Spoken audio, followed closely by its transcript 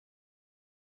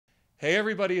Hey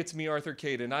everybody, it's me, Arthur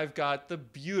Kade, and I've got the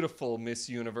beautiful Miss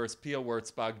Universe, Pia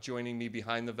Wurtzbach, joining me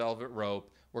behind the velvet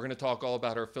rope. We're going to talk all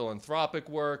about her philanthropic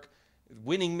work,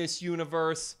 winning Miss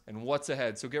Universe, and what's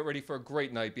ahead. So get ready for a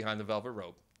great night behind the velvet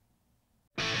rope.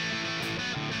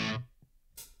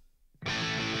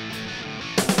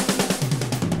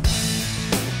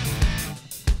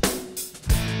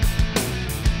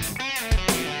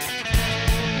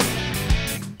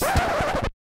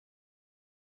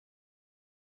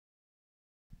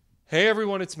 Hey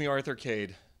everyone, it's me, Arthur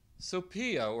Kade. So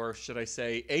Pia, or should I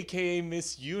say, aka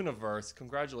Miss Universe,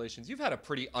 congratulations. You've had a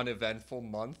pretty uneventful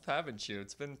month, haven't you?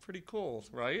 It's been pretty cool,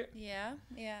 right? Yeah,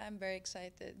 I'm very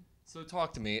excited. So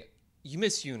talk to me. You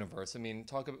Miss Universe. I mean,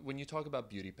 when you talk about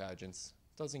beauty pageants,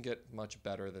 it doesn't get much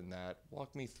better than that.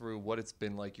 Walk me through what it's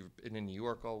been like. You've been in New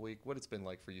York all week. What it's been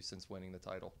like for you since winning the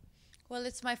title. Well,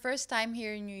 it's my first time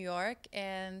here in New York,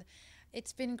 and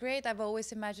it's been great. I've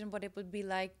always imagined what it would be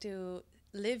like to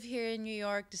live here in New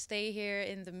York, to stay here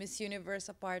in the Miss Universe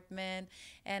apartment,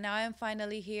 and now I'm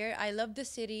finally here. I love the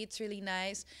city. It's really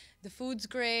nice. The food's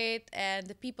great, and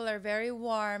the people are very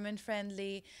warm and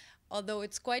friendly, although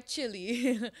it's quite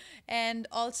chilly. And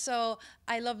also,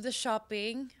 I love the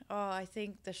shopping. Oh, I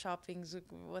think the shopping's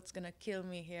what's gonna kill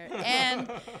me here.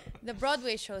 And the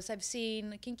Broadway shows. I've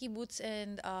seen Kinky Boots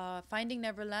and Finding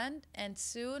Neverland, and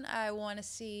soon I want to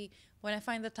see, when I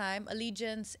find the time,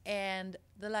 Allegiance and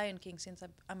The Lion King, since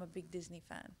I'm a big Disney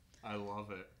fan. I love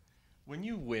it. When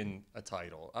you win a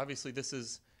title, obviously this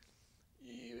is,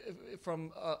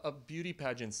 from a beauty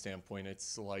pageant standpoint,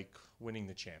 it's like winning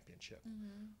the championship.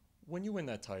 When you win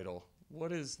that title,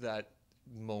 what is that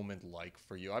moment like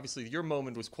for you? Obviously, your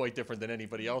moment was quite different than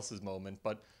anybody else's moment,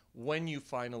 but when you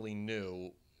finally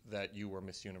knew that you were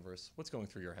Miss Universe, what's going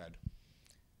through your head?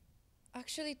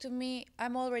 Actually, to me,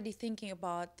 I'm already thinking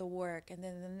about the work and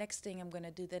then the next thing I'm going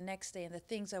to do the next day and the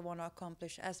things I want to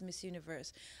accomplish as Miss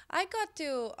Universe. I got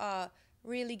to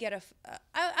really get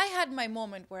I had my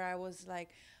moment where I was like,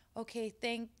 okay,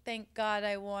 thank God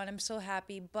I won. I'm so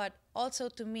happy. But also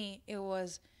to me, it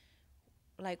was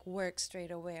like work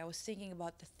straight away. I was thinking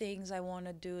about the things I want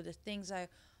to do, the things I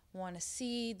want to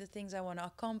see, the things I want to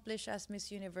accomplish as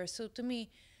Miss Universe. So to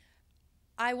me,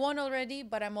 I won already,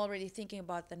 but I'm already thinking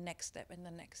about the next step and the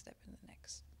next step and the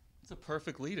next. It's a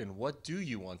perfect lead-in. What do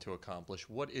you want to accomplish?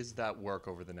 What is that work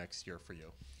over the next year for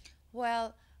you?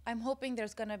 Well, I'm hoping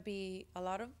there's gonna be a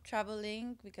lot of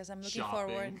traveling because I'm looking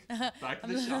forward. Back to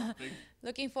the shopping.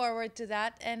 Looking forward to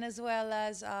that, and as well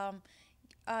as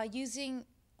using.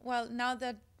 Well, now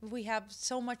that we have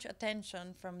so much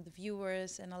attention from the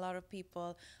viewers and a lot of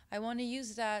people, I want to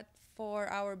use that for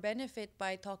our benefit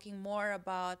by talking more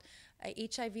about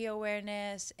HIV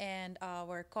awareness and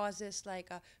our causes like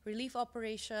relief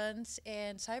operations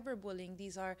and cyberbullying.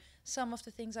 These are some of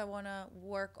the things I want to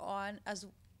work on, as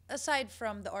aside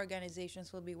from the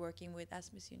organizations we'll be working with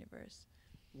as Miss Universe.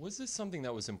 Was this something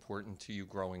that was important to you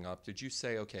growing up? Did you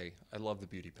say, okay, I love the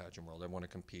beauty pageant world, I want to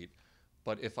compete,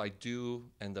 but if I do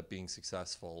end up being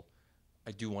successful,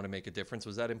 I do want to make a difference?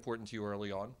 Was that important to you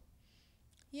early on?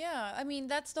 Yeah, I mean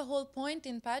that's the whole point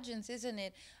in pageants, isn't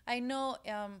it? I know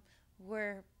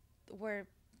we're we're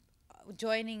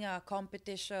joining a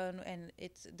competition and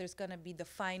there's gonna be the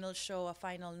final show, a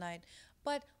final night.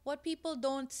 But what people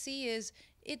don't see is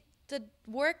the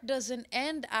work doesn't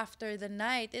end after the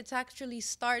night. It actually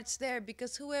starts there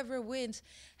because whoever wins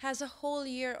has a whole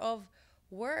year of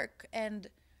work and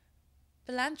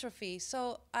philanthropy.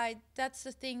 So I that's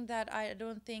the thing that I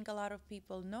don't think a lot of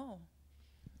people know.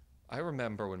 I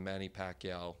remember when Manny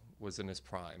Pacquiao was in his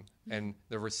prime and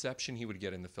the reception he would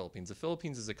get in the Philippines. The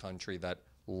Philippines is a country that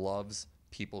loves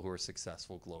people who are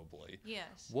successful globally.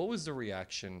 Yes. What was the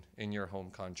reaction in your home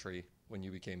country when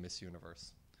you became Miss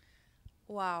Universe?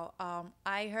 Wow.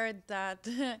 I heard that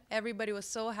everybody was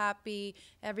so happy.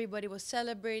 Everybody was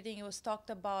celebrating. It was talked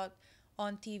about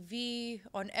on TV,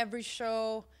 on every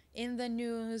show, in the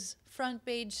news, front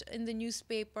page in the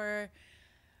newspaper.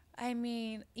 I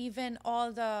mean, even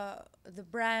all the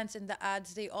brands and the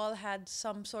ads, they all had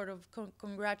some sort of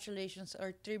congratulations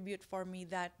or tribute for me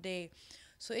that day.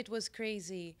 So it was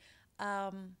crazy.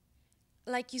 Um,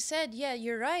 like you said, yeah,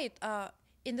 you're right.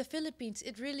 In the Philippines,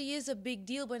 it really is a big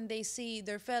deal when they see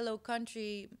their fellow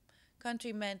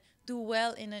countrymen do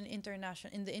well in the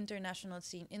international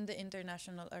scene, in the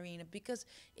international arena, because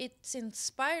it's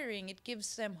inspiring. It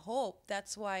gives them hope.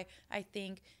 That's why I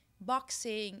think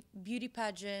boxing, beauty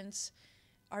pageants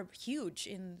are huge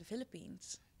in the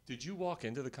Philippines. Did you walk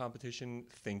into the competition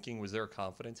thinking, was there a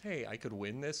confidence, hey, I could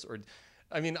win this? Or,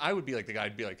 I mean, I would be like the guy,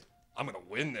 I'd be like, I'm going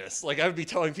to win this. Like, I would be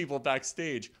telling people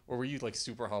backstage. Or were you like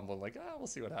super humble, like, we'll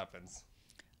see what happens?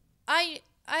 I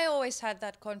I always had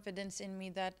that confidence in me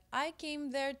that I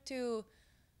came there to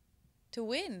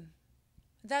win.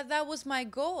 That was my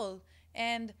goal.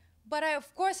 And but I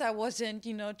of course I wasn't,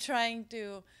 trying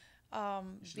to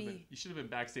be. You should have been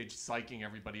backstage psyching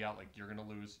everybody out like you're gonna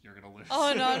lose, you're gonna lose.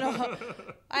 Oh no.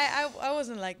 I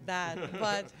wasn't like that.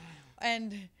 But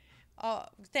and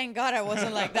thank God I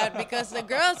wasn't like that, because the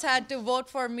girls had to vote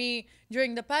for me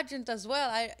during the pageant as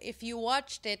well. If you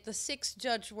watched it, the sixth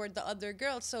judge were the other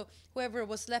girls. So whoever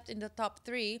was left in the top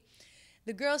three,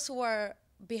 the girls who are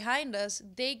behind us,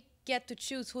 they get to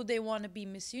choose who they want to be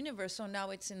Miss Universe. So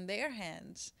now it's in their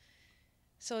hands.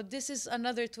 So this is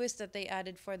another twist that they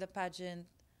added for the pageant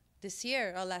this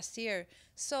year or last year.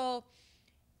 So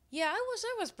yeah,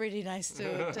 I was pretty nice to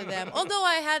them. Although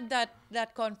I had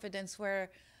that confidence where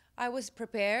I was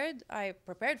prepared. I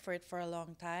prepared for it for a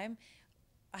long time.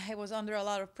 I was under a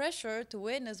lot of pressure to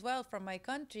win as well from my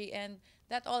country, and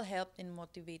that all helped in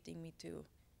motivating me to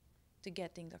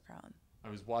getting the crown. I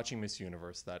was watching Miss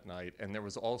Universe that night, and there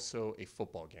was also a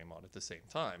football game on at the same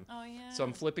time. Oh yeah. So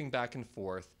I'm flipping back and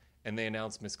forth, and they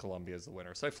announced Miss Columbia as the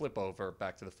winner. So I flip over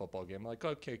back to the football game. I'm like,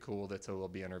 okay, cool. That's who we'll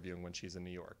be interviewing when she's in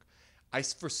New York.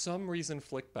 For some reason,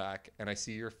 flick back, and I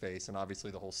see your face, and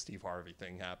obviously the whole Steve Harvey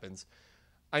thing happens.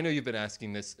 I know you've been asked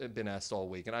all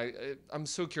week, and I'm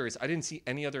so curious. I didn't see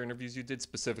any other interviews you did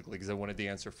specifically because I wanted the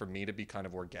answer for me to be kind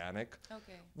of organic.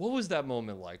 Okay. What was that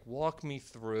moment like? Walk me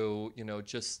through,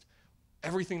 just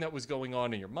everything that was going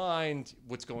on in your mind,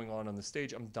 what's going on the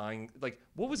stage. I'm dying. Like,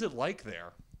 what was it like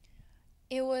there?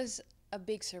 It was a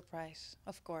big surprise,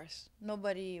 of course.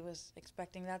 Nobody was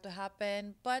expecting that to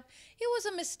happen, but it was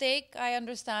a mistake. I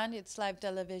understand it's live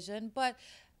television, but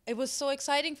it was so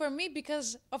exciting for me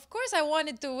because, of course, I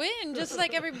wanted to win, just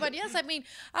like everybody else. I mean,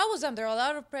 I was under a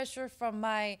lot of pressure from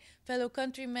my fellow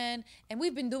countrymen, and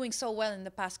we've been doing so well in the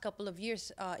past couple of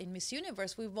years in Miss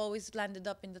Universe. We've always landed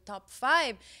up in the top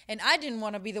 5, and I didn't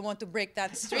want to be the one to break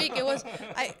that streak. It was,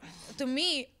 to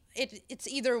me, it's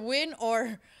either win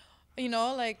or,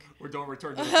 or don't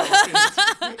return to the Philippines,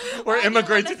 or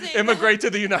immigrate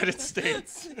to the United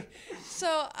States.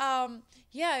 So,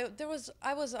 yeah,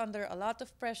 I was under a lot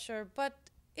of pressure, but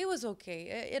it was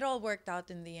okay. It all worked out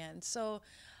in the end. So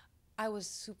I was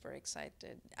super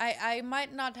excited. I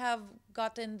might not have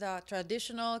gotten the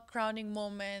traditional crowning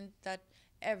moment that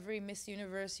every Miss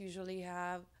Universe usually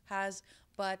has,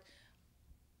 but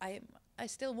I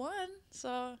still won,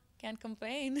 so can't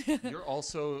complain. You're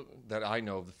also, that I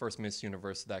know, the first Miss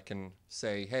Universe that can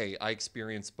say, hey, I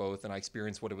experienced both, and I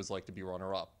experienced what it was like to be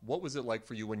runner-up. What was it like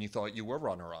for you when you thought you were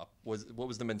runner-up? What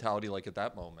was the mentality like at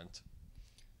that moment?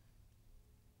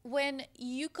 When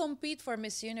you compete for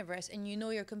Miss Universe and you know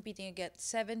you're competing against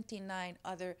 79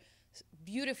 other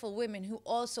beautiful women who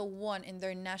also won in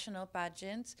their national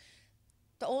pageants,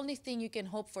 the only thing you can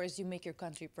hope for is you make your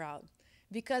country proud.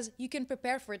 Because you can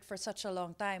prepare for it for such a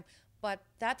long time, but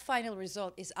that final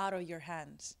result is out of your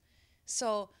hands.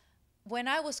 So when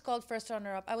I was called first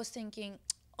runner-up, I was thinking,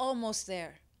 almost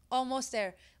there.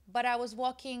 But I was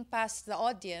walking past the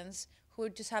audience, who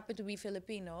just happened to be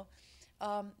Filipino.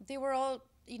 They were all,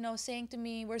 saying to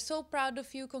me, we're so proud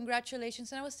of you,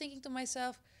 congratulations. And I was thinking to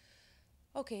myself,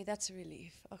 okay, that's a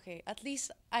relief. Okay, at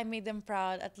least I made them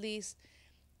proud. At least,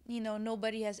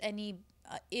 nobody has any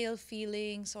ill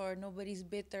feelings or nobody's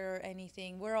bitter or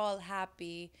anything. We're all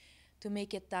happy to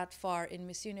make it that far in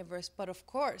Miss Universe. But of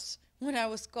course, when I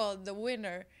was called the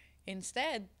winner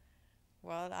instead,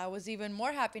 well, I was even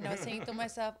more happy. And I was saying to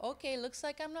myself, okay, looks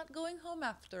like I'm not going home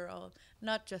after all.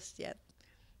 Not just yet.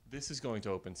 This is going to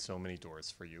open so many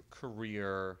doors for you.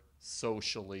 Career,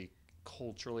 socially,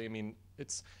 culturally. I mean,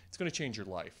 it's going to change your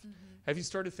life. Mm-hmm. Have you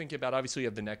started thinking about, obviously you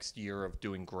have the next year of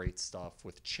doing great stuff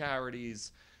with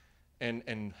charities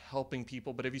and helping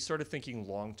people, but have you started thinking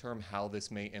long-term how this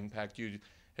may impact you?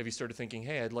 Have you started thinking,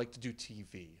 hey, I'd like to do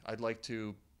TV. I'd like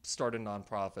to start a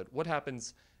nonprofit. What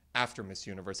happens after Miss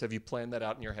Universe? Have you planned that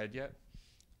out in your head yet?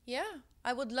 Yeah,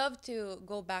 I would love to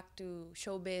go back to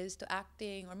showbiz, to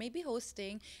acting, or maybe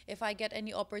hosting. If I get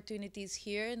any opportunities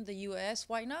here in the US,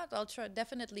 why not? I'll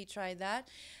definitely try that.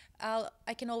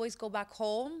 I can always go back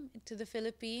home to the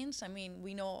Philippines. I mean,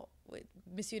 we know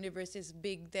Miss Universe is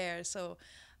big there, so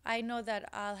I know that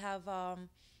I'll have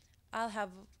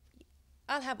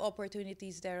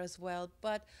opportunities there as well.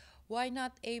 But why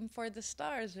not aim for the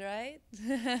stars, right?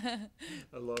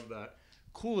 I love that.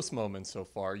 Coolest moment so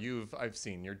far I've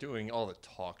seen. You're doing all the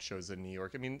talk shows in New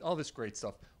York. I mean, all this great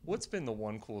stuff. What's been the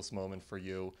one coolest moment for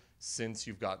you since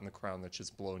you've gotten the crown that's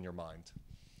just blown your mind?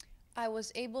 I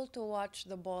was able to watch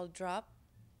the ball drop,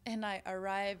 and I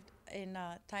arrived in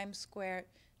Times Square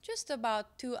just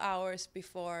about 2 hours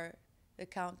before the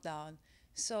countdown.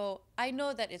 So I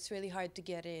know that it's really hard to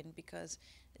get in because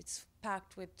it's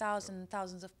packed with thousands and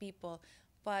thousands of people.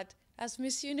 But as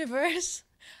Miss Universe,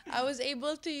 I was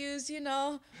able to use,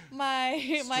 my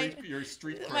Your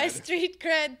street my cred. street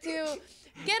cred to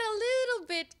get a little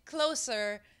bit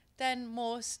closer than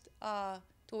most to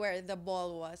where the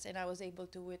ball was, and I was able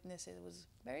to witness it. It was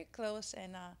very close,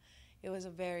 and it was a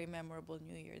very memorable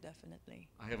New Year, definitely.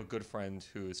 I have a good friend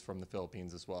who is from the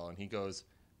Philippines as well, and he goes,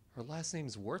 her last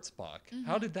name's Wurtzbach.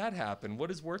 How did that happen? What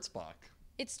is Wurtzbach?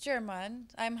 It's German.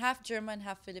 I'm half German,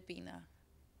 half Filipina.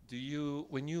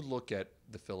 When you look at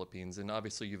the Philippines, and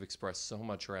obviously you've expressed so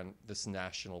much around this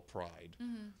national pride,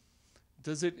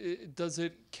 does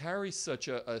it carry such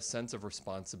a sense of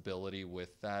responsibility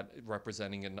with that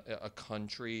representing a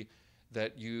country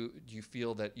that you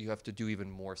feel that you have to do even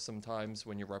more sometimes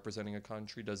when you're representing a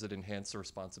country? Does it enhance the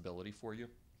responsibility for you?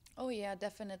 Oh yeah,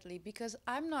 definitely. Because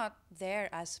I'm not there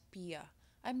as Pia.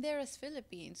 I'm there as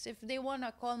Philippines. If they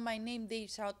wanna call my name, they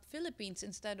shout Philippines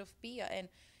instead of Pia. And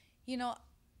you know,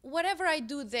 whatever I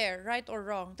do there, right or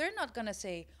wrong, they're not gonna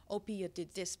say, "Oh, Pia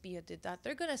did this, Pia did that."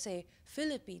 They're gonna say,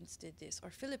 "Philippines did this" or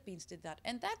 "Philippines did that,"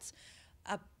 and that's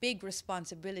a big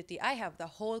responsibility. I have the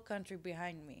whole country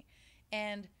behind me,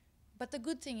 and but the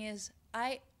good thing is,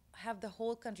 I have the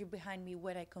whole country behind me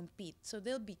when I compete, so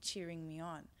they'll be cheering me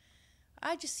on.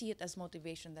 I just see it as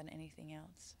motivation than anything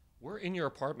else. We're in your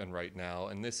apartment right now,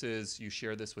 and you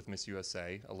share this with Miss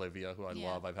USA, Olivia, who I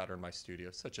Yeah. love. I've had her in my studio.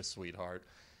 Such a sweetheart.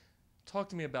 Talk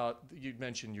to me about, you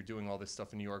mentioned you're doing all this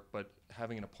stuff in New York, but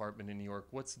having an apartment in New York,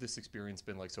 what's this experience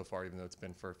been like so far, even though it's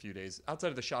been for a few days? Outside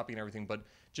of the shopping and everything, but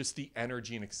just the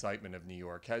energy and excitement of New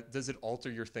York. Does it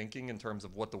alter your thinking in terms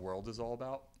of what the world is all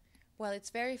about? Well,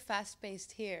 it's very fast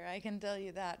paced here, I can tell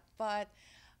you that. But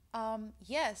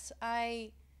yes,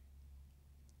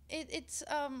 it's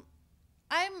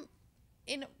I'm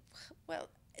in well,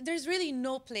 there's really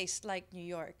no place like New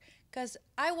York because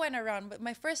I went around, but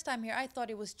my first time here, I thought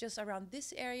it was just around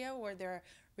this area where there are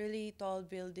really tall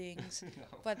buildings,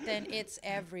 No. but then it's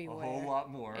everywhere. A whole lot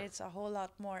more. It's a whole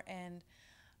lot more, and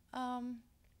um,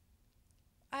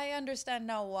 I understand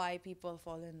now why people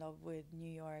fall in love with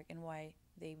New York and why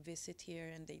they visit here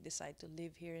and they decide to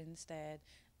live here instead.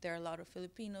 There are a lot of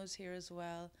Filipinos here as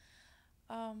well.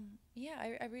 Yeah,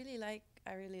 I really like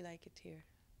it here.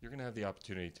 You're going to have the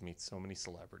opportunity to meet so many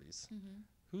celebrities.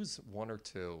 Who's one or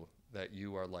two that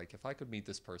you are like, if I could meet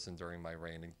this person during my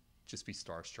reign and just be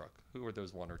starstruck, who are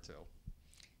those one or two?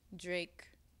 Drake.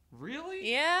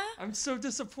 Really? Yeah? I'm so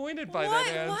disappointed by What?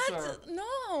 that answer. What?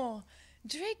 No.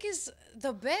 Drake is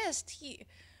the best.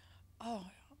 Oh,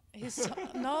 he's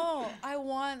no. I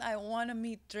want to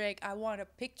meet Drake. I want a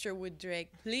picture with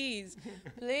Drake. Please.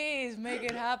 Please make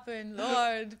it happen,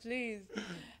 Lord, please.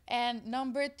 And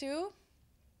number 2,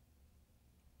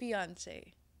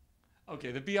 Beyonce.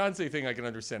 Okay, the Beyonce thing I can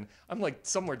understand. I'm like,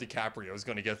 somewhere DiCaprio is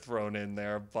going to get thrown in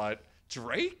there, but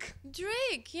Drake?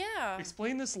 Drake, yeah.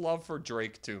 Explain this love for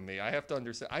Drake to me. I have to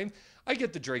understand. I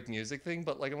get the Drake music thing,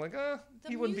 but like I'm like, The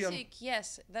he wouldn't be on. music,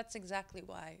 yes, that's exactly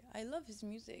why. I love his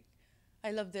music.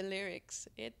 I love the lyrics.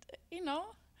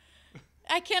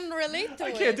 I can relate to I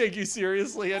it. can't take you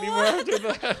seriously anymore after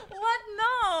that. What?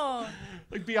 No.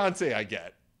 Like Beyonce, I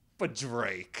get, but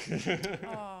Drake.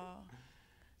 Oh.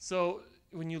 So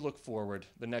when you look forward,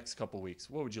 the next couple weeks,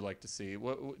 what would you like to see?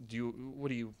 What do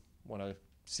you want to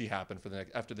see happen for the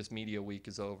next after this media week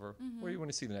is over? Where do you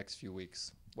want to see the next few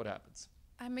weeks? What happens?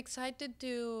 I'm excited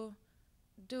to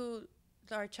do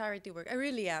our charity work. I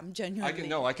really am, genuinely.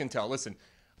 I can tell. Listen,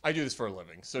 I do this for a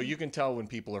living, so you can tell when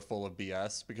people are full of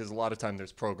BS because a lot of time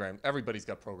everybody's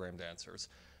got programmed answers.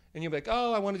 And you'll be like,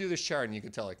 oh, I want to do this charity. And you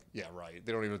can tell, like, yeah, right.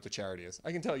 They don't even know what the charity is.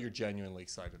 I can tell you're genuinely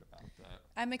excited about that.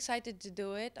 I'm excited to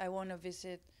do it. I want to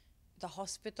visit the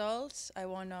hospitals. I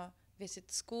want to visit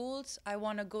schools. I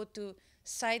want to go to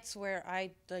sites where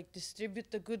I distribute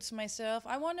the goods myself.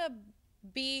 I want to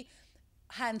be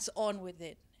hands-on with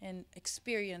it and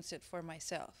experience it for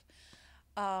myself.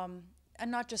 And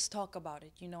not just talk about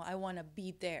it. I want to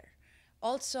be there.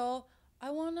 Also, I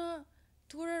want to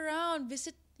tour around,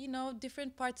 visit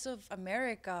different parts of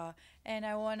America, and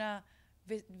I want to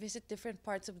visit different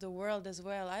parts of the world as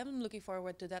well. I'm looking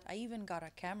forward to that. I even got a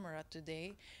camera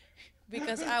today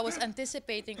because I was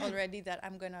anticipating already that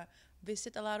I'm going to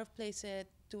visit a lot of places,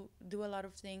 to do a lot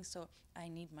of things, so I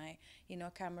need my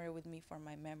camera with me for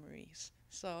my memories.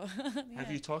 So yeah.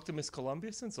 Have you talked to Miss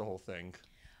Columbia since the whole thing?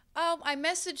 I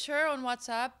messaged her on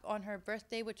WhatsApp on her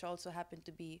birthday, which also happened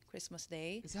to be Christmas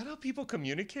Day. Is that how people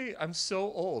communicate? I'm so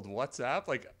old. WhatsApp?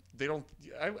 Like, they don't...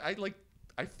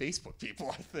 I Facebook people,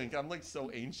 I think. I'm, like,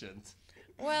 so ancient.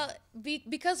 Well,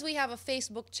 because we have a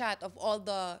Facebook chat of all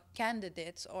the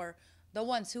candidates or the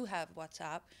ones who have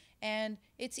WhatsApp, and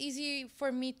it's easy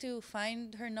for me to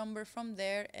find her number from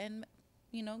there and,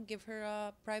 give her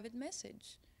a private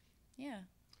message. Yeah.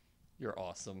 You're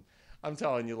awesome. I'm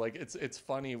telling you, like it's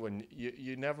funny when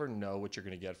you never know what you're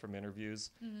gonna get from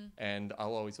interviews, and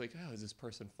I'll always be like, oh, is this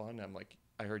person fun? I'm like,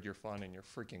 I heard you're fun and you're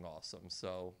freaking awesome.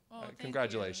 So Thank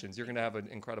congratulations, you. you're gonna have an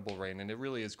incredible reign, and it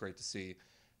really is great to see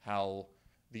how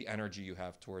the energy you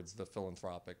have towards the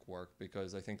philanthropic work,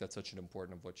 because I think that's such an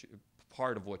important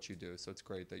part of what you do. So it's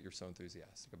great that you're so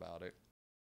enthusiastic about it.